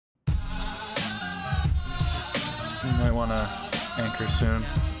Might want to anchor soon.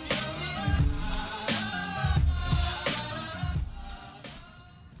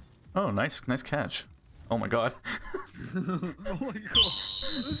 Oh, nice catch. Oh my god. Oh my god.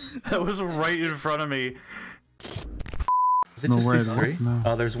 That was right in front of me. Is it No just way, these three? no.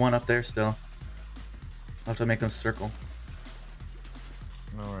 Oh, there's one up there still. I'll have to make them circle.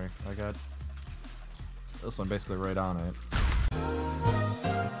 Don't worry, I got this one basically right on it.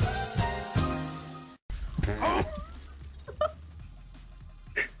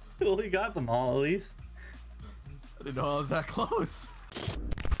 Well, he got them all at least. I didn't know I was that close.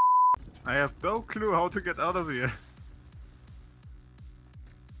 I have no clue how to get out of here.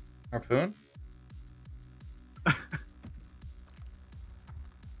 Harpoon?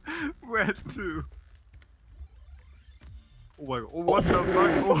 Where to? Oh my god, what the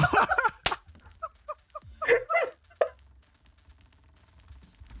fuck?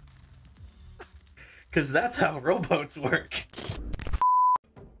 Cause that's how rowboats work.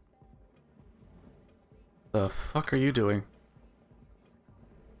 The fuck are you doing?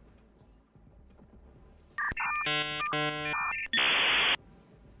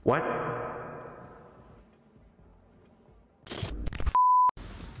 What?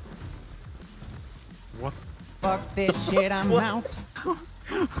 What? Fuck this shit, I'm out.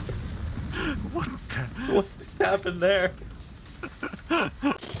 What the? What happened there?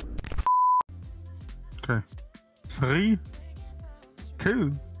 Okay. 3,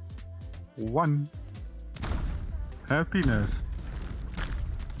 2, 1. Happiness.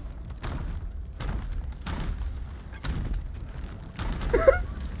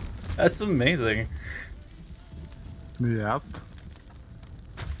 That's amazing. Yep.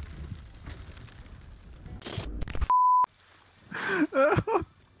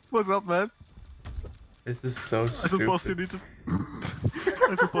 What's up, man? This is so I suppose you stupid. need to.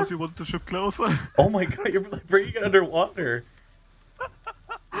 I suppose you want the ship closer. Oh my god, you're like bringing it underwater.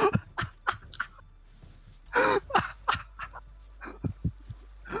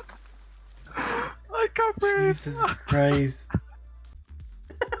 I can't breathe. Jesus Christ.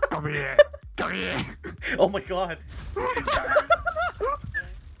 Come here. Come here. Oh my god.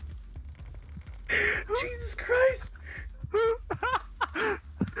 Jesus Christ.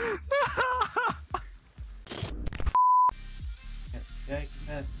 Yeah, you can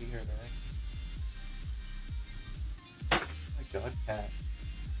kind of see her there. Oh my god, cat.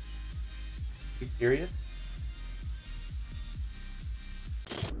 You serious?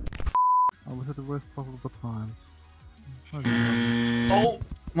 I was at the worst possible times. Oh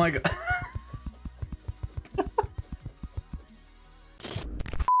my god.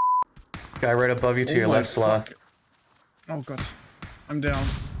 Guy right above you to your left, Sloth. Oh god. I'm down.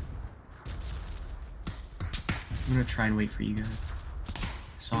 I'm gonna try and wait for you guys.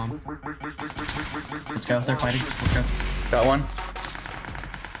 Saw him. Let's go, they're fighting. Let's go. Got one.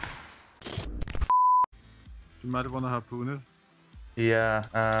 You might want to harpoon it.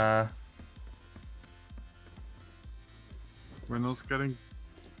 Yeah, Reynolds getting.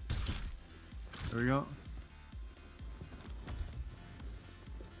 There we go.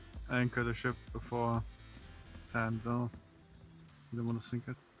 Anchor the ship before. And no. You don't want to sink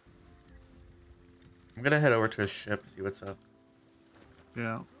it. I'm gonna head over to his ship, see what's up.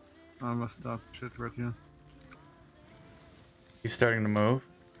 Yeah. I must start shit right here. He's starting to move.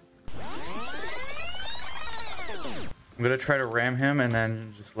 I'm gonna try to ram him and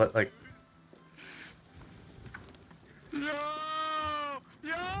then just let like. Yo! Yo!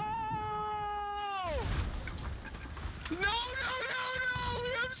 No, no, no, no! We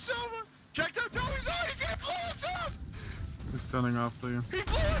have so much. Check that. No, he's already gonna blow us up. He's turning after you. He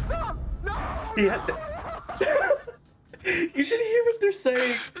blew us up. No. He had You should hear what they're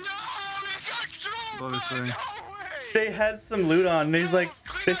saying. No, he's got control. What are they saying? No way. They had some loot on, and he's like,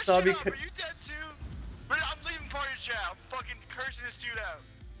 Clean they that saw shit me. up. Are you dead too? But I'm leaving party chat. I'm fucking cursing this dude out.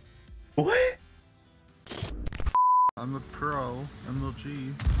 What? I'm a pro.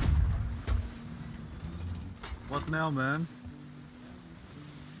 MLG. What now, man?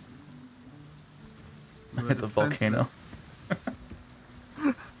 I hit the volcano.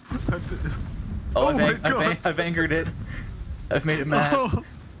 Oh, I've angered it. I've made it mad.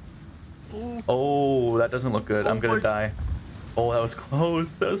 Oh, that doesn't look good. I'm gonna die. Oh, that was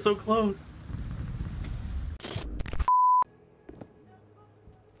close. That was so close.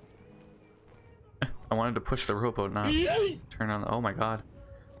 I wanted to push the rowboat, not turn on the... Oh my god.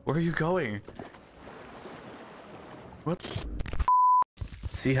 Where are you going? What?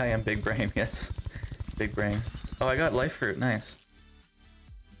 See, I am big brain, yes. Big brain. Oh, I got life fruit. Nice.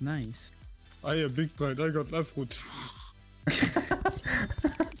 Nice. I am big brain. I got left foot.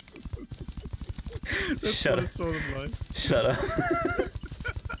 Shut up. Sort of like. Shut up.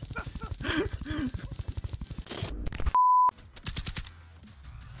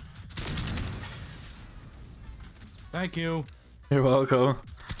 Thank you. You're welcome.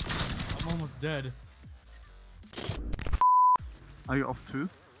 I'm almost dead. Are you off too?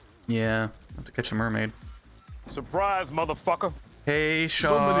 Yeah, I have to catch a mermaid. Surprise, motherfucker. Hey,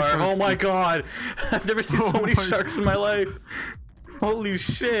 So many shark! sharks. Oh my god! I've never seen so Oh many my sharks in my life. Holy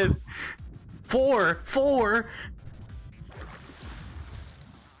shit! Four!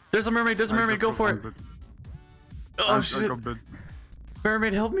 There's a mermaid. There's a mermaid. Go for it. Oh I shit! got bit.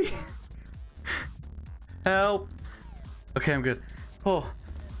 Mermaid, help me! Help! Okay, I'm good. Oh,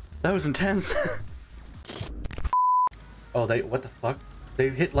 that was intense. Oh, what the fuck? They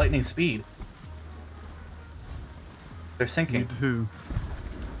hit lightning speed. They're Me sinking. too.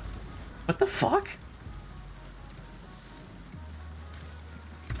 What the fuck?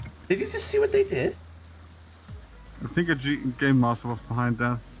 Did you just see what they did? I think a game master was behind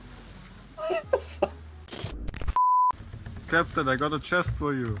that. What the fuck? Captain, I got a chest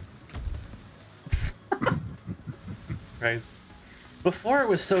for you. Jesus Christ. Before it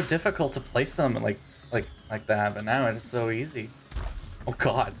was so difficult to place them like that, but now it's so easy. Oh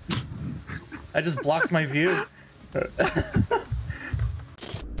god. That just blocks my view.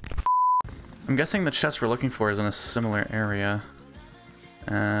 I'm guessing the chest we're looking for is in a similar area.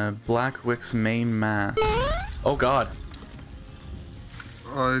 Blackwick's main mast. Oh god.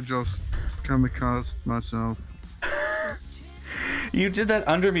 I just kamikazed myself. You did that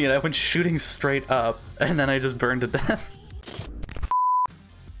under me and I went shooting straight up, and then I just burned to death.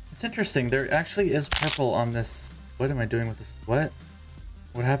 It's interesting. There actually is purple on this. What am I doing with this? What?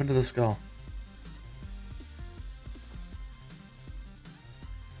 What happened to the skull?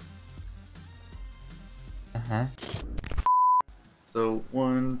 Uh-huh. So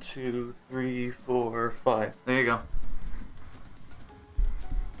 1, 2, 3, 4, 5. There you go.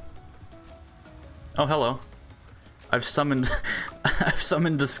 Oh, hello. I've summoned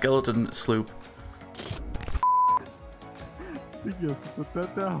the skeleton sloop. I think you have to put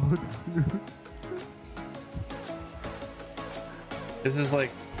that down. This is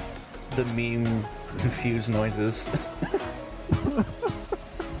like the meme confused noises.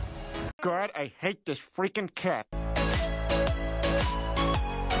 God, I hate this freaking cat.